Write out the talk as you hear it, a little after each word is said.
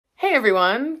Hey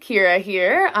everyone, Kira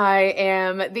here. I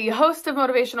am the host of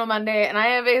Motivational Monday, and I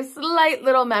have a slight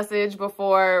little message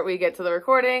before we get to the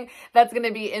recording that's going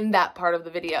to be in that part of the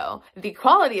video. The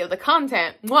quality of the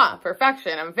content,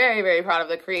 perfection. I'm very, very proud of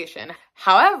the creation.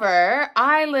 However,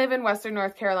 I live in Western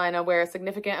North Carolina where a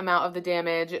significant amount of the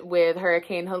damage with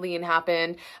Hurricane Helene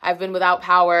happened. I've been without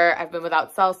power, I've been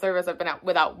without cell service, I've been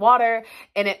without water,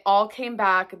 and it all came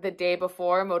back the day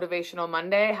before Motivational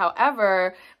Monday.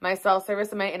 However, my cell service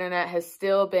and my internet has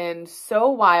still been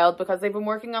so wild because they've been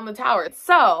working on the tower.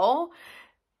 So,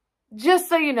 just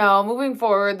so you know, moving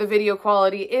forward, the video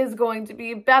quality is going to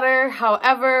be better.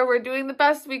 However, we're doing the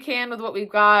best we can with what we've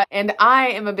got. And I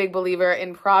am a big believer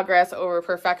in progress over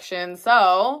perfection.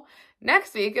 So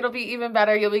next week, it'll be even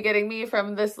better. You'll be getting me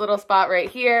from this little spot right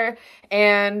here.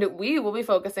 And we will be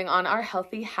focusing on our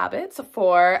healthy habits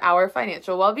for our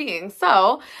financial well-being.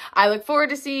 So I look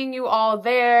forward to seeing you all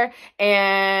there,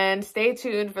 and stay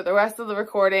tuned for the rest of the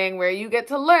recording where you get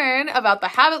to learn about the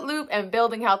habit loop and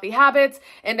building healthy habits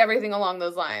and everything along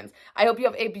those lines. I hope you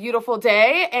have a beautiful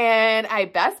day, and I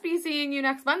best be seeing you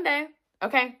next Monday.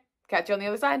 Okay. Catch you on the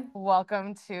other side.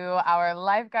 Welcome to our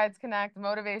LifeGuides Connect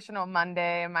Motivational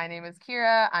Monday. My name is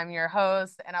Kira. I'm your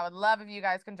host, and I would love if you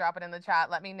guys can drop it in the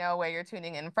chat. Let me know where you're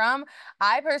tuning in from.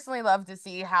 I personally love to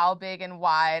see how big and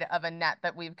wide of a net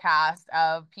that we've cast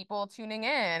of people tuning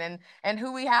in and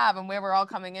who we have and where we're all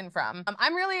coming in from.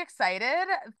 I'm really excited.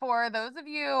 For those of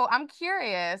you, I'm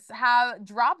curious,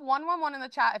 drop 111 in the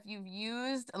chat if you've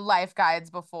used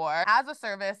LifeGuides before as a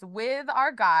service with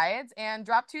our guides, and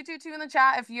drop 222 in the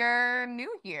chat if you're new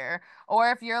here,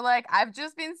 or if you're like, I've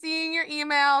just been seeing your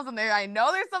emails and I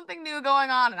know there's something new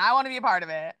going on and I want to be a part of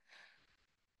it.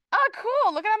 Oh,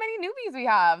 cool. Look at how many newbies we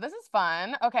have. This is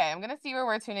fun. Okay, I'm going to see where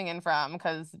we're tuning in from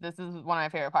because this is one of my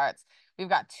favorite parts. We've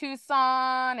got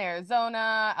Tucson,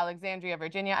 Arizona, Alexandria,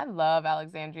 Virginia. I love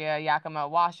Alexandria, Yakima,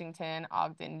 Washington,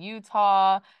 Ogden,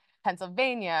 Utah,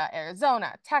 Pennsylvania,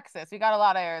 Arizona, Texas. We got a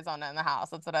lot of Arizona in the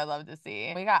house. That's what I love to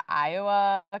see. We got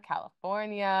Iowa,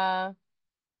 California.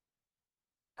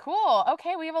 Cool.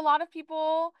 Okay, we have a lot of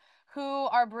people who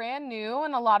are brand new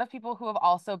and a lot of people who have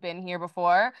also been here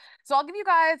before. So I'll give you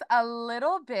guys a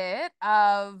little bit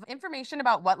of information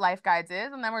about what LifeGuides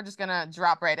is, and then we're just gonna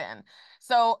drop right in.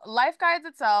 So LifeGuides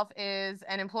itself is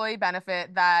an employee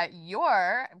benefit that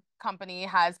your company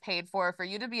has paid for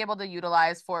you to be able to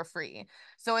utilize for free.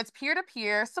 So it's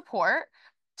peer-to-peer support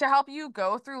to help you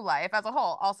go through life as a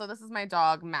whole. Also, this is my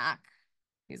dog, Mac.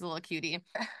 He's a little cutie.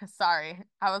 Sorry.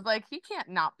 I was like, he can't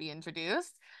not be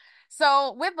introduced.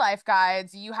 So with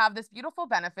LifeGuides, you have this beautiful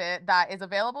benefit that is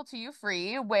available to you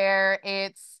free, where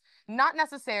it's not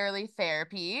necessarily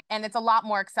therapy, and it's a lot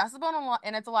more accessible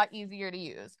and it's a lot easier to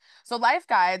use. So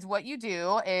LifeGuides, what you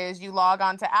do is you log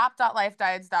on to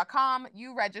app.lifeguides.com,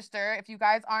 you register. If you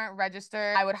guys aren't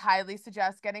registered, I would highly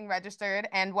suggest getting registered.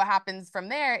 And what happens from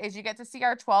there is you get to see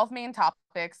our 12 main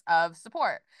topics of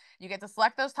support. You get to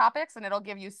select those topics and it'll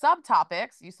give you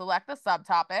subtopics. You select the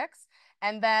subtopics.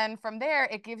 And then from there,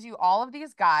 it gives you all of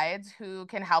these guides who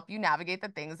can help you navigate the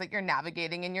things that you're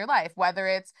navigating in your life, whether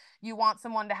it's you want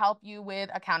someone to help you with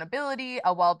accountability,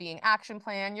 a well-being action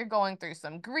plan, you're going through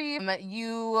some grief,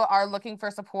 you are looking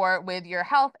for support with your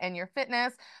health and your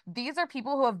fitness. These are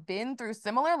people who have been through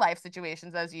similar life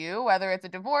situations as you, whether it's a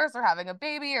divorce or having a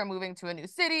baby or moving to a new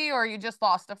city or you just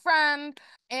lost a friend,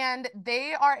 and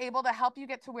they are able to help you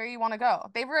get to where you want to go.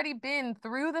 They've already been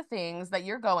through the things that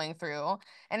you're going through.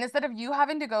 And instead of you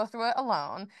having to go through it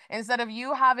alone, instead of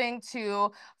you having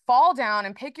to fall down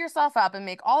and pick yourself up and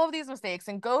make all of these mistakes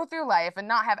and go through life and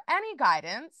not have any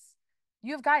guidance,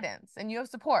 you have guidance and you have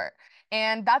support.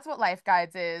 And that's what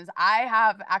LifeGuides is. I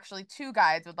have actually 2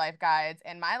 guides with LifeGuides,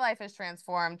 and my life has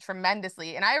transformed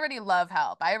tremendously. And I already love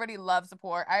help. I already love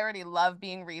support. I already love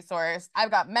being resourced.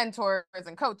 I've got mentors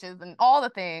and coaches and all the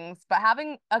things, but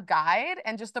having a guide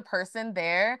and just a person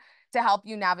there to help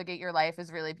you navigate your life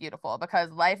is really beautiful,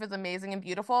 because life is amazing and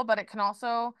beautiful, but it can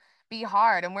also be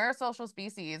hard. And we're a social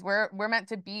species. We're meant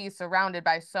to be surrounded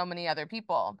by so many other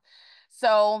people.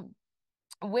 So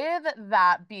with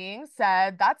that being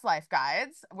said, that's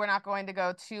LifeGuides. We're not going to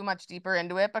go too much deeper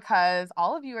into it because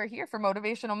all of you are here for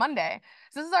Motivational Monday.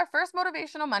 So this is our first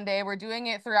Motivational Monday. We're doing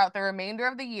it throughout the remainder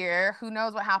of the year. Who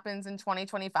knows what happens in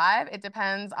 2025? It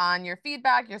depends on your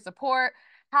feedback, your support,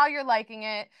 how you're liking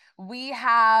it. We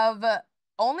have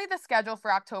only the schedule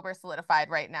for October solidified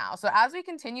right now. So as we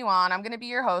continue on, I'm going to be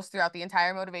your host throughout the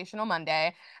entire Motivational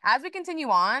Monday. As we continue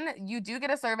on, you do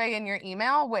get a survey in your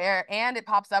email and it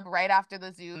pops up right after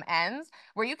the Zoom ends,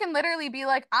 where you can literally be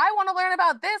like, I want to learn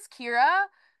about this, Kira.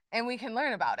 and we can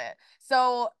learn about it.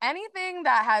 So anything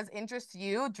that has interest to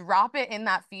you, drop it in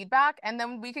that feedback, and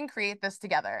then we can create this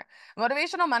together.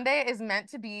 Motivational Monday is meant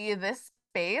to be this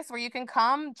space where you can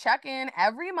come check in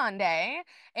every Monday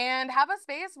and have a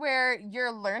space where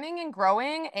you're learning and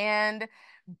growing and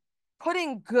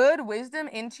putting good wisdom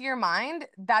into your mind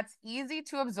that's easy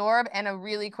to absorb and a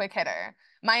really quick hitter.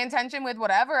 My intention with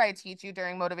whatever I teach you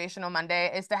during Motivational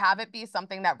Monday is to have it be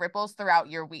something that ripples throughout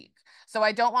your week. So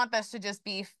I don't want this to just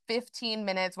be 15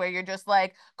 minutes where you're just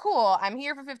like, cool, I'm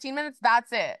here for 15 minutes.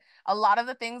 That's it. A lot of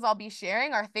the things I'll be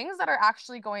sharing are things that are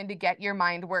actually going to get your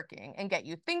mind working and get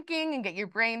you thinking and get your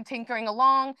brain tinkering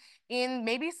along in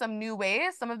maybe some new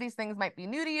ways. Some of these things might be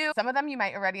new to you. Some of them you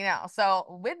might already know.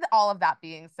 So with all of that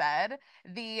being said,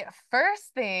 the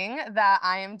first thing that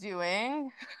I am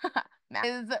doing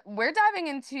is we're diving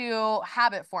into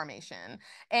habit formation.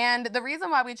 And the reason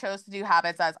why we chose to do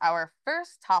habits as our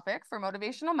first topic for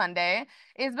Motivational Monday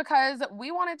is because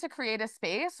we wanted to create a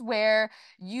space where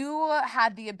you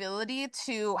had the ability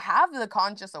to have the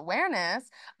conscious awareness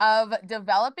of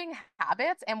developing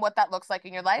habits and what that looks like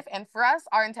in your life. And for us,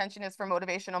 our intention is for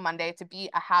Motivational Monday to be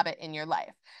a habit in your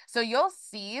life. So you'll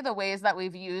see the ways that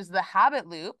we've used the habit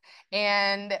loop,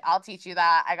 and I'll teach you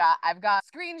that. I've got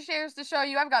screen shares to show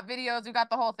you. I've got videos. We've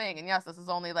got the whole thing. And yes, this is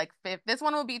only like this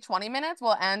one will be 20 minutes.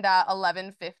 We'll end at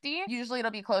 11:50. Usually it'll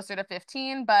be closer to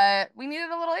 15, but we needed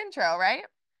a little intro, right?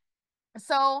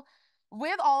 So,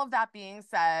 with all of that being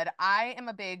said, I am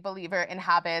a big believer in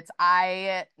habits.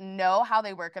 I know how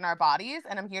they work in our bodies,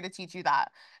 and I'm here to teach you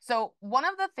that. So, one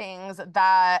of the things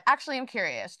that actually I'm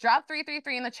curious, drop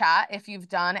 333 in the chat if you've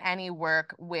done any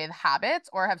work with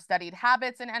habits or have studied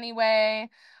habits in any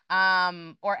way,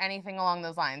 or anything along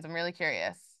those lines. I'm really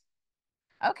curious.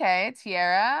 Okay,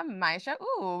 Tiara, Maisha.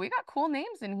 Ooh, we got cool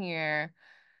names in here.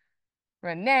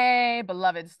 Renee,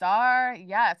 beloved star.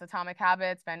 Yes, Atomic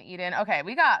Habits, Ben Eden. Okay,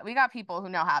 we got people who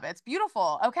know habits.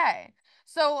 Beautiful. Okay.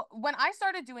 So when I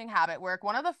started doing habit work,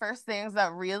 one of the first things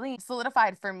that really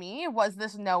solidified for me was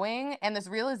this knowing and this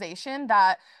realization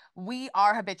that we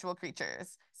are habitual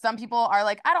creatures. Some people are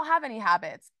like, I don't have any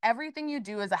habits. Everything you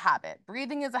do is a habit.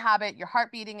 Breathing is a habit. Your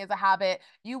heart beating is a habit.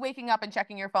 You waking up and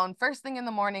checking your phone first thing in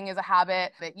the morning is a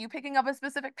habit. You picking up a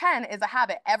specific pen is a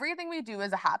habit. Everything we do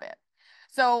is a habit.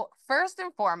 So, first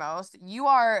and foremost, you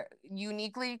are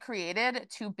uniquely created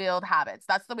to build habits.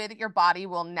 That's the way that your body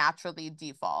will naturally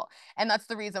default. And that's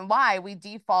the reason why we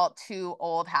default to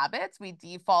old habits. We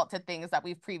default to things that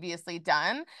we've previously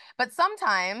done. But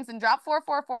sometimes, and drop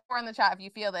 444 in the chat if you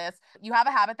feel this, you have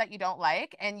a habit that you don't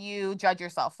like and you judge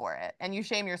yourself for it and you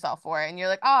shame yourself for it. And you're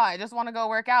like, oh, I just want to go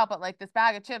work out, but like this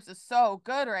bag of chips is so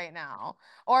good right now.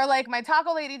 Or like my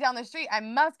taco lady down the street, I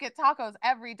must get tacos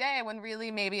every day when really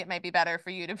maybe it might be better for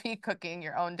you to be cooking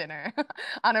your own dinner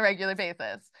on a regular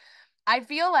basis. I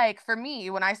feel like for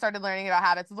me, when I started learning about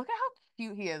habits, look at how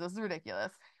cute he is. This is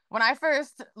ridiculous. When I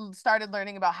first started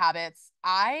learning about habits,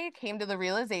 I came to the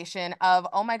realization of,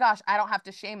 oh my gosh, I don't have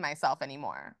to shame myself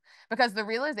anymore. Because the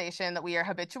realization that we are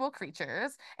habitual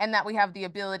creatures and that we have the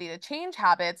ability to change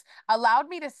habits allowed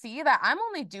me to see that I'm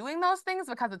only doing those things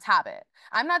because it's habit.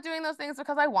 I'm not doing those things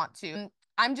because I want to.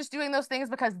 I'm just doing those things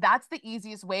because that's the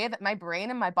easiest way that my brain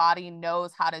and my body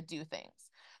knows how to do things.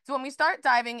 So when we start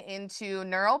diving into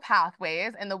neural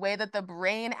pathways and the way that the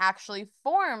brain actually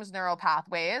forms neural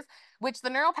pathways, which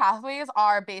the neural pathways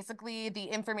are basically the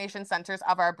information centers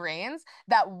of our brains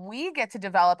that we get to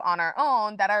develop on our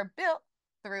own that are built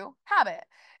through habit.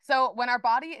 So when our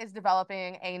body is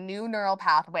developing a new neural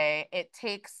pathway, it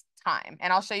takes time.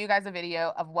 And I'll show you guys a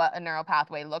video of what a neural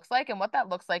pathway looks like and what that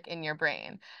looks like in your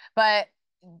brain. But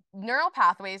neural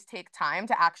pathways take time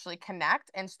to actually connect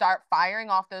and start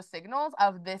firing off those signals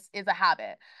of this is a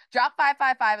habit. Drop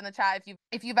 555 in the chat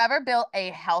if you've ever built a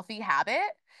healthy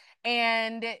habit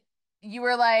and you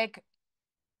were like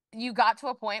you got to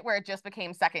a point where it just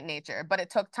became second nature, but it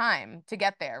took time to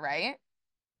get there, right?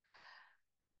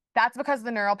 That's because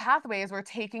the neural pathways were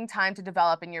taking time to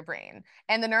develop in your brain.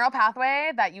 And the neural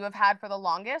pathway that you have had for the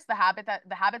longest, the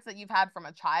habits that you've had from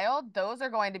a child, those are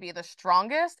going to be the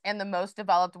strongest and the most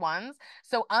developed ones.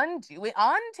 So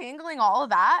untangling all of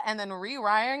that and then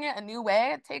rewiring it a new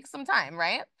way, it takes some time,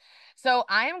 right? So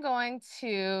I am going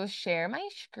to share my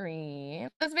screen.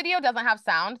 This video doesn't have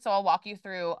sound, so I'll walk you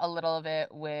through a little of it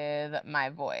with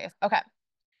my voice. Okay.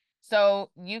 So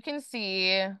you can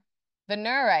see the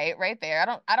neurite right there.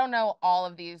 I don't know all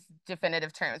of these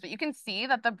definitive terms, but you can see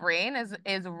that the brain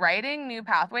is writing new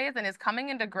pathways and is coming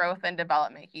into growth and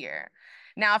development here.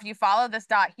 Now, if you follow this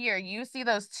dot here, you see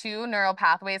those two neural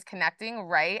pathways connecting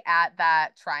right at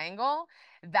that triangle.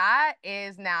 That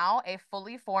is now a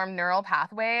fully formed neural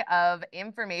pathway of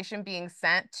information being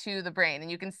sent to the brain.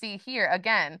 And you can see here,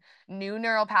 again, new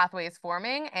neural pathways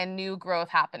forming and new growth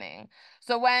happening.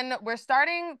 So when we're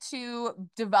starting to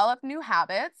develop new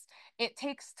habits, it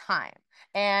takes time.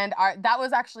 And that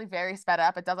was actually very sped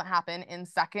up. It doesn't happen in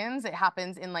seconds. It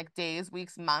happens in like days,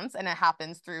 weeks, months, and it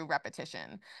happens through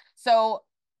repetition. So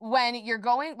when you're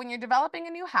developing a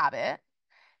new habit,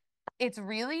 it's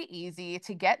really easy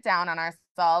to get down on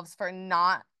ourselves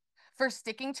for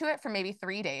sticking to it for maybe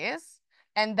 3 days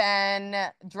and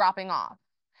then dropping off.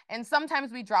 And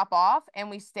sometimes we drop off and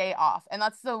we stay off. And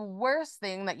that's the worst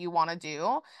thing that you want to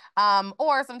do.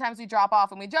 Or sometimes we drop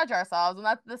off and we judge ourselves. And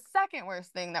that's the second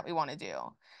worst thing that we want to do.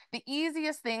 The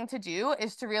easiest thing to do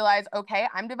is to realize, okay,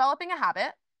 I'm developing a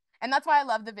habit. And that's why I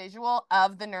love the visual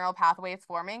of the neural pathways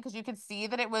forming, because you could see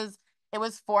that it was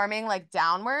forming like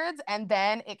downwards, and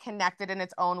then it connected in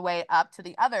its own way up to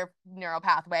the other neural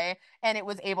pathway, and it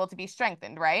was able to be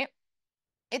strengthened, right?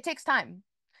 It takes time.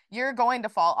 You're going to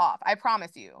fall off. I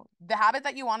promise you. The habit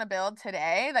that you want to build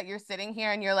today, that you're sitting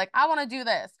here and you're like, I want to do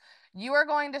this, you are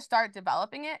going to start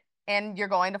developing it and you're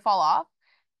going to fall off.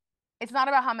 It's not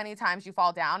about how many times you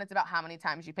fall down, it's about how many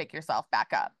times you pick yourself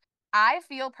back up. I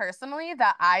feel personally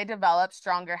that I develop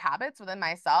stronger habits within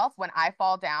myself when I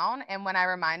fall down and when I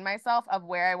remind myself of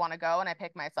where I want to go and I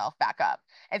pick myself back up.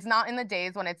 It's not in the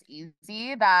days when it's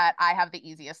easy that I have the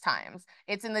easiest times.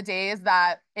 It's in the days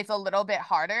that it's a little bit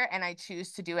harder and I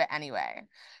choose to do it anyway.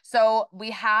 So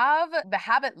we have the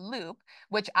habit loop,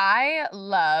 which I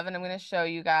love, and I'm going to show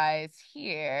you guys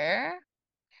here.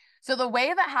 So the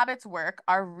way that habits work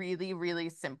are really, really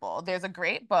simple. There's a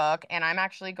great book, and I'm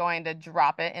actually going to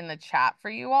drop it in the chat for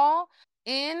you all.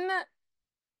 In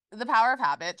The Power of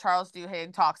Habit, Charles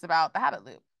Duhigg talks about the habit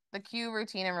loop, the cue,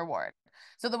 routine, and reward.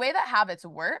 So the way that habits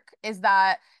work is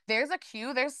that there's a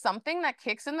cue, there's something that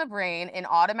kicks in the brain in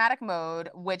automatic mode,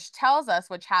 which tells us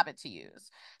which habit to use.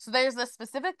 So there's a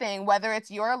specific thing, whether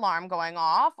it's your alarm going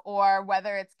off, or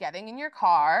whether it's getting in your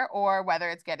car, or whether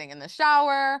it's getting in the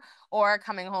shower, or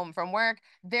coming home from work,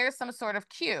 there's some sort of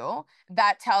cue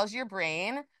that tells your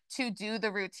brain to do the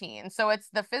routine. So it's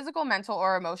the physical, mental,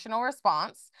 or emotional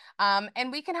response. And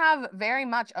we can have very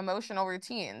much emotional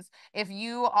routines. If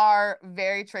you are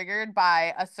very triggered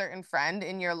by a certain friend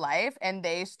in your life and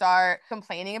they start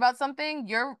complaining about something,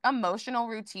 your emotional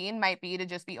routine might be to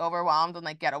just be overwhelmed and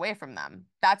like get away from them.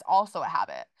 That's also a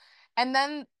habit. And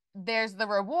then there's the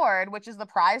reward, which is the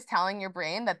prize telling your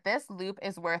brain that this loop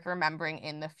is worth remembering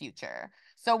in the future.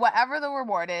 So whatever the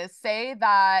reward is, say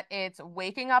that it's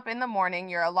waking up in the morning,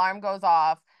 your alarm goes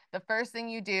off. The first thing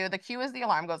you do, the cue is the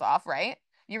alarm goes off, right?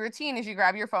 Your routine is you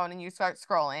grab your phone and you start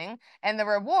scrolling. And the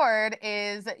reward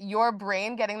is your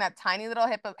brain getting that tiny little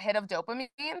hit of dopamine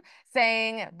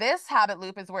saying, this habit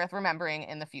loop is worth remembering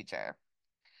in the future.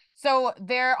 So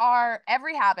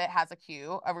every habit has a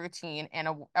cue, a routine, and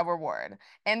a reward.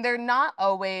 And they're not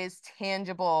always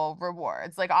tangible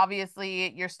rewards. Like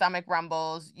obviously your stomach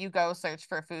rumbles, you go search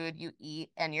for food, you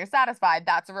eat, and you're satisfied.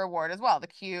 That's a reward as well. The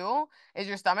cue is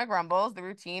your stomach rumbles, the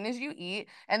routine is you eat,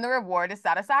 and the reward is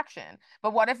satisfaction.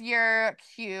 But what if your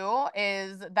cue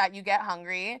is that you get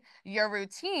hungry, your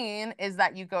routine is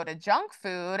that you go to junk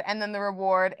food, and then the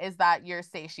reward is that you're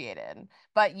satiated?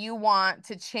 But you want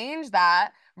to change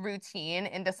that routine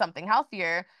into something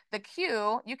healthier. The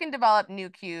cue, you can develop new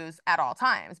cues at all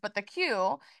times, but the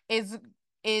cue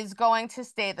is going to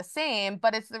stay the same,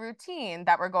 but it's the routine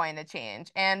that we're going to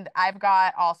change. And I've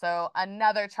got also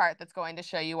another chart that's going to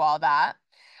show you all that.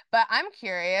 But I'm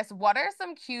curious, what are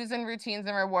some cues and routines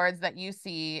and rewards that you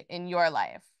see in your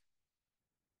life?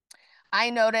 I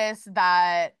noticed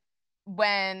that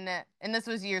and this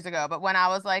was years ago, but when I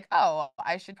was like, oh,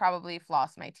 I should probably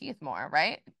floss my teeth more,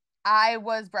 right? I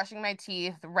was brushing my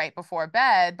teeth right before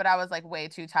bed, but I was like way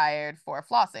too tired for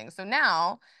flossing. So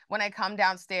now when I come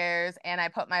downstairs and I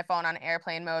put my phone on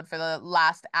airplane mode for the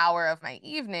last hour of my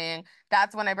evening,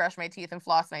 that's when I brush my teeth and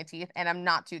floss my teeth, and I'm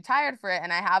not too tired for it.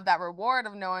 And I have that reward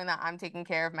of knowing that I'm taking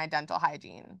care of my dental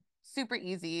hygiene. Super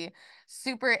easy,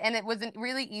 and it was a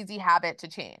really easy habit to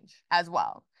change as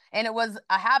well. And it was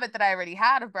a habit that I already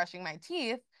had of brushing my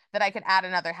teeth that I could add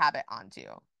another habit onto.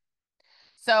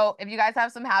 So if you guys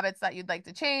have some habits that you'd like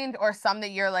to change, or some that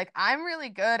you're like, I'm really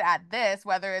good at this,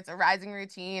 whether it's a rising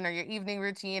routine or your evening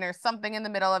routine or something in the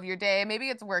middle of your day, maybe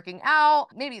it's working out,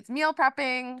 maybe it's meal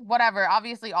prepping, whatever.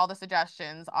 Obviously, all the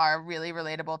suggestions are really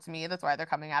relatable to me. That's why they're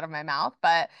coming out of my mouth.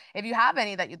 But if you have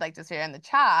any that you'd like to share in the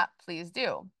chat, please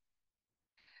do.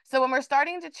 So when we're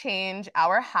starting to change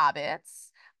our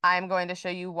habits, I'm going to show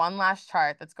you one last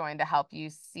chart that's going to help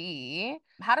you see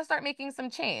how to start making some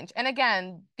change. And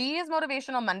again, these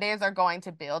motivational Mondays are going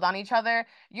to build on each other.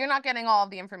 You're not getting all of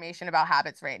the information about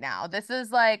habits right now. This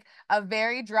is like a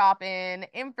very drop-in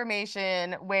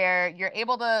information where you're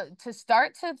able to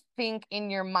start to think in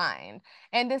your mind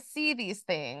and to see these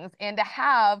things and to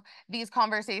have these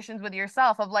conversations with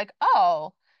yourself of like,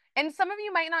 oh, and some of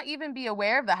you might not even be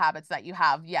aware of the habits that you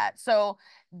have yet. So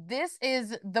this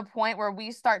is the point where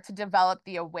we start to develop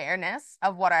the awareness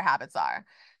of what our habits are.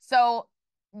 So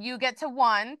you get to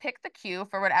one, pick the cue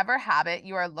for whatever habit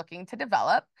you are looking to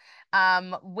develop,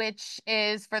 which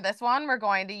is for this one, we're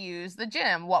going to use the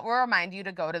gym. What will remind you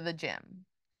to go to the gym?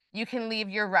 You can leave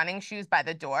your running shoes by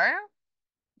the door.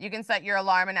 You can set your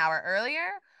alarm an hour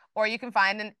earlier, or you can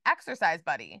find an exercise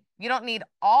buddy. You don't need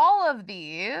all of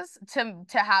these to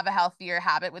have a healthier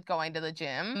habit with going to the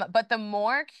gym, but the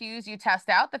more cues you test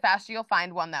out, the faster you'll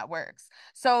find one that works.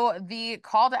 So the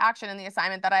call to action and the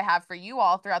assignment that I have for you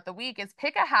all throughout the week is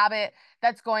pick a habit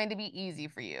that's going to be easy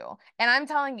for you. And I'm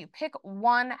telling you, pick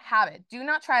one habit. Do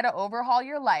not try to overhaul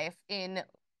your life in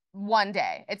one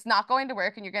day. It's not going to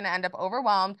work and you're going to end up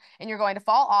overwhelmed and you're going to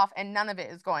fall off and none of it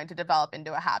is going to develop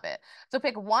into a habit. So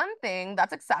pick one thing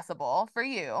that's accessible for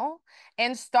you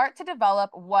and start to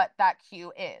develop what that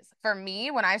cue is. For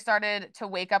me, when I started to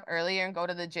wake up earlier and go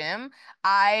to the gym,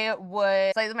 I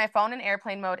would play my phone in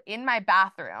airplane mode in my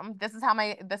bathroom. This is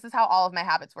how all of my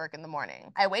habits work in the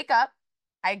morning. I wake up,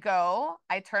 I go,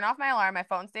 I turn off my alarm, my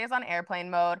phone stays on airplane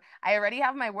mode. I already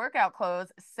have my workout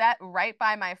clothes set right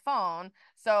by my phone.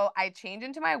 So I change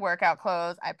into my workout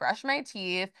clothes, I brush my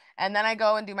teeth, and then I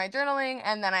go and do my journaling,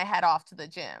 and then I head off to the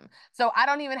gym. So I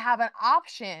don't even have an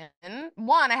option.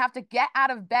 One, I have to get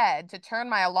out of bed to turn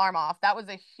my alarm off. That was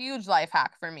a huge life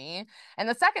hack for me. And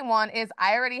the second one is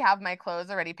I already have my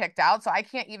clothes already picked out, so I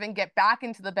can't even get back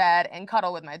into the bed and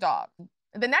cuddle with my dog.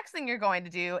 The next thing you're going to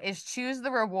do is choose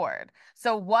the reward.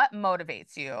 So what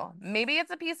motivates you? Maybe it's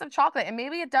a piece of chocolate and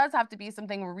maybe it does have to be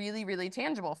something really, really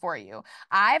tangible for you.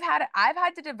 I've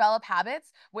had to develop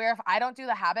habits where if I don't do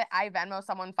the habit, I Venmo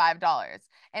someone $5.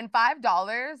 And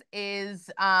 $5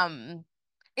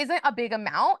 isn't a big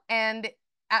amount. And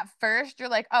at first you're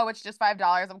like, oh, it's just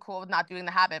 $5. I'm cool with not doing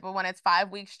the habit. But when it's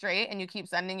 5 weeks straight and you keep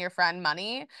sending your friend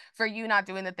money for you not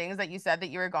doing the things that you said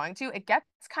that you were going to, it gets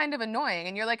kind of annoying.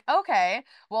 And you're like, okay,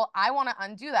 well, I want to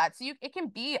undo that. So it can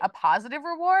be a positive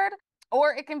reward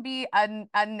or it can be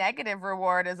a negative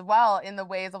reward as well in the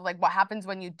ways of like what happens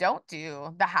when you don't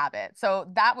do the habit. So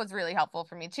that was really helpful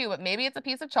for me too. But maybe it's a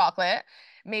piece of chocolate.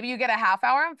 Maybe you get a half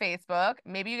hour on Facebook.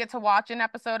 Maybe you get to watch an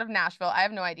episode of Nashville. I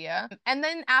have no idea. And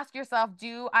then ask yourself,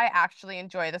 do I actually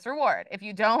enjoy this reward? If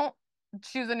you don't,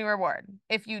 choose a new reward.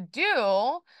 If you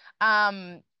do,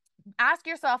 ask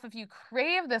yourself if you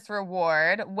crave this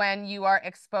reward when you are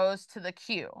exposed to the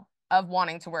cue of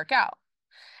wanting to work out.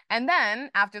 And then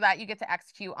after that, you get to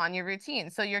execute on your routine.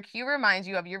 So your cue reminds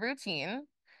you of your routine,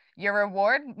 your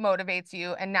reward motivates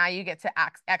you, and now you get to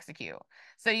execute.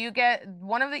 So you get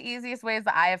one of the easiest ways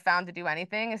that I have found to do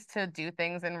anything is to do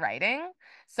things in writing.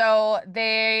 So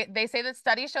they say that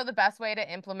studies show the best way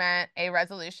to implement a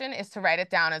resolution is to write it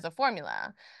down as a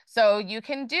formula. So you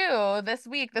can do this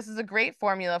week, this is a great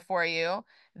formula for you.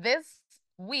 This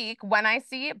week, when I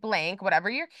see blank, whatever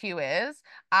your cue is,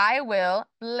 I will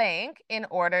blank in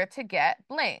order to get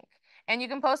blank. And you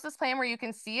can post this plan where you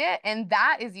can see it. And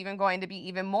that is even going to be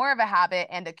even more of a habit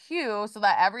and a cue so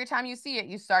that every time you see it,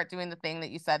 you start doing the thing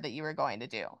that you said that you were going to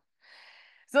do.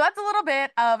 So that's a little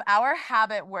bit of our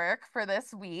habit work for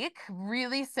this week.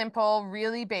 Really simple,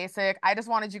 really basic. I just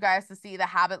wanted you guys to see the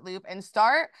habit loop and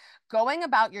start going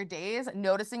about your days,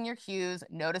 noticing your cues,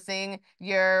 noticing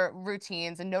your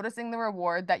routines, and noticing the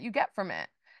reward that you get from it.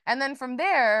 And then from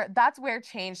there, that's where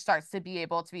change starts to be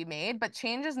able to be made, but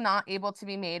change is not able to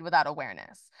be made without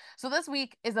awareness. So this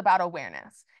week is about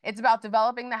awareness. It's about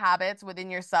developing the habits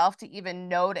within yourself to even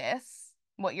notice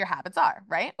what your habits are,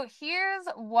 right? So here's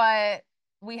what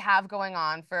we have going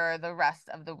on for the rest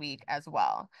of the week as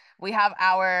well. We have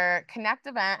our Connect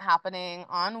event happening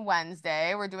on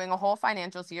Wednesday. We're doing a whole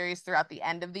financial series throughout the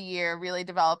end of the year, really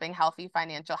developing healthy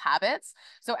financial habits.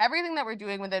 So everything that we're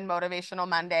doing within Motivational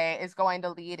Monday is going to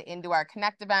lead into our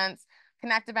Connect events.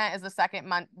 Connect event is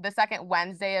the second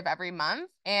Wednesday of every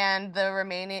month, and the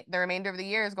remainder of the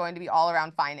year is going to be all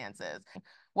around finances.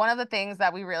 One of the things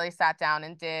that we really sat down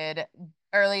and did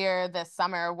earlier this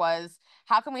summer was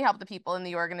how can we help the people in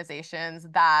the organizations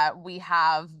that we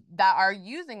have that are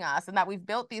using us and that we've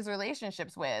built these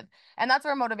relationships with. And that's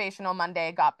where Motivational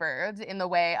Monday got birthed in the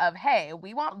way of, hey,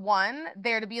 we want one,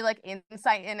 there to be like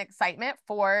insight and excitement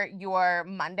for your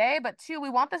Monday, but two, we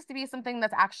want this to be something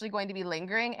that's actually going to be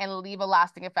lingering and leave a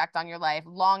lasting effect on your life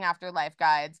long after Life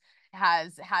Guides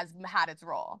has had its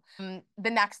role. The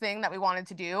next thing that we wanted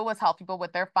to do was help people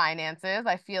with their finances.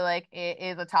 I feel like it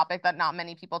is a topic that not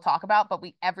many people talk about, but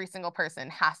every single person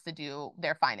has to do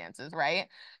their finances, right?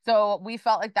 So we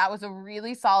felt like that was a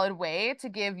really solid way to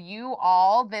give you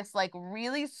all this like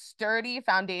really sturdy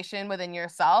foundation within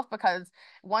yourself, because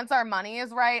once our money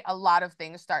is right, a lot of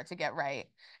things start to get right.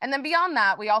 And then beyond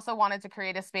that, we also wanted to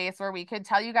create a space where we could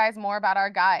tell you guys more about our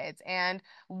guides and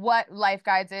what Life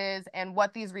Guides is and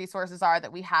what these resources are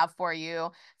that we have for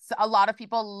you. So a lot of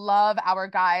people love our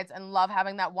guides and love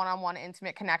having that one-on-one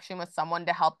intimate connection with someone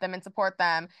to help them and support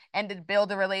them and to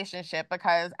build a relationship,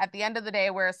 because at the end of the day,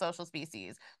 we're a social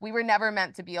species. We were never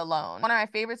meant to be alone. One of my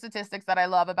favorite statistics that I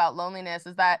love about loneliness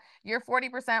is that you're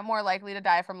 40% more likely to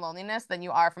die from loneliness than you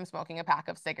are from smoking a pack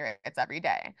of cigarettes every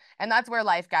day. And that's where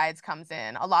Life Guides comes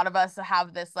in. A lot of us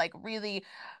have this like really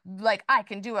like I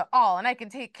can do it all and I can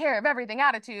take care of everything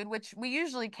attitude, which we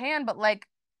usually can, but like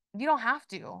you don't have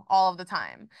to all of the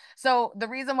time. So the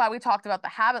reason why we talked about the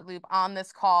habit loop on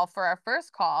this call for our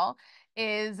first call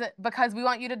is because we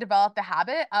want you to develop the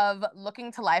habit of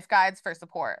looking to Life Guides for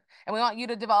support. And we want you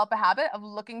to develop a habit of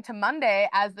looking to Monday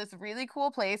as this really cool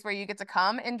place where you get to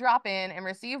come and drop in and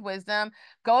receive wisdom,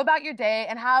 go about your day,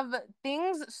 and have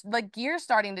things like gears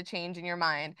starting to change in your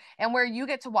mind, and where you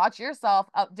get to watch yourself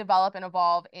develop and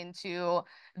evolve into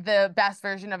the best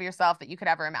version of yourself that you could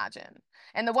ever imagine.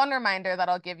 And the one reminder that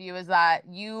I'll give you is that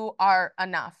you are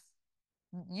enough.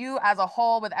 You as a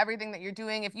whole, with everything that you're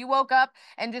doing, if you woke up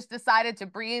and just decided to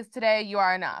breathe today, you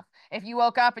are enough. If you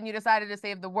woke up and you decided to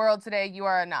save the world today, you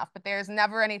are enough. But there's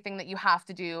never anything that you have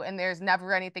to do, and there's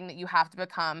never anything that you have to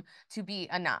become to be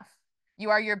enough. You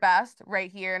are your best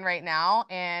right here and right now,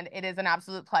 and it is an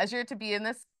absolute pleasure to be in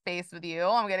this space with you.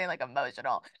 I'm getting like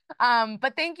emotional.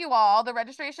 But thank you all. The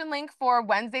registration link for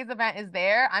Wednesday's event is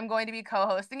there. I'm going to be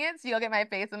co-hosting it, so you'll get my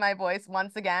face and my voice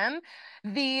once again.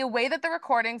 The way that the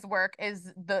recordings work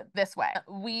is this way.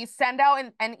 We send out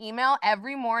an email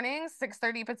every morning,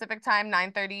 6:30 Pacific time,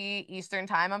 9:30 Eastern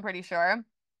time, I'm pretty sure.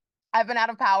 I've been out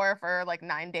of power for like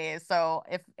 9 days. So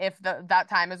if that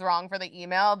time is wrong for the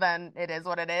email, then it is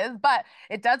what it is. But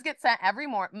it does get sent every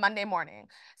Monday morning.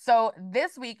 So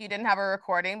this week you didn't have a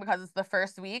recording because it's the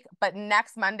first week, but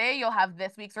next Monday you'll have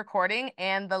this week's recording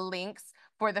and the links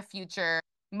for the future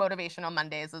Motivational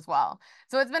Mondays as well.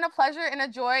 So it's been a pleasure and a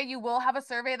joy. You will have a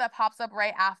survey that pops up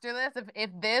right after this.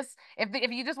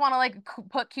 If you just want to like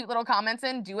put cute little comments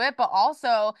in, do it. But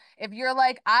also, if you're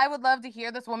like, I would love to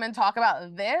hear this woman talk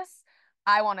about this,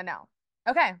 I want to know.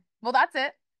 Okay, well, that's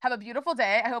it. Have a beautiful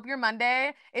day. I hope your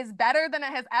Monday is better than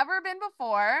it has ever been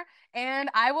before. And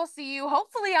I will see you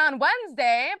hopefully on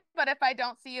Wednesday. But if I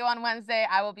don't see you on Wednesday,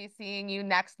 I will be seeing you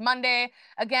next Monday.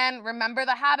 Again, remember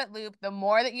the habit loop. The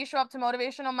more that you show up to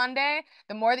Motivational Monday,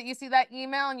 the more that you see that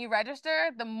email and you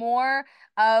register, the more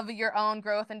of your own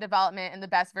growth and development and the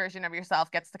best version of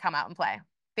yourself gets to come out and play.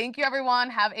 Thank you,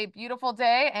 everyone. Have a beautiful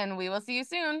day, and we will see you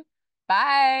soon.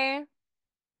 Bye.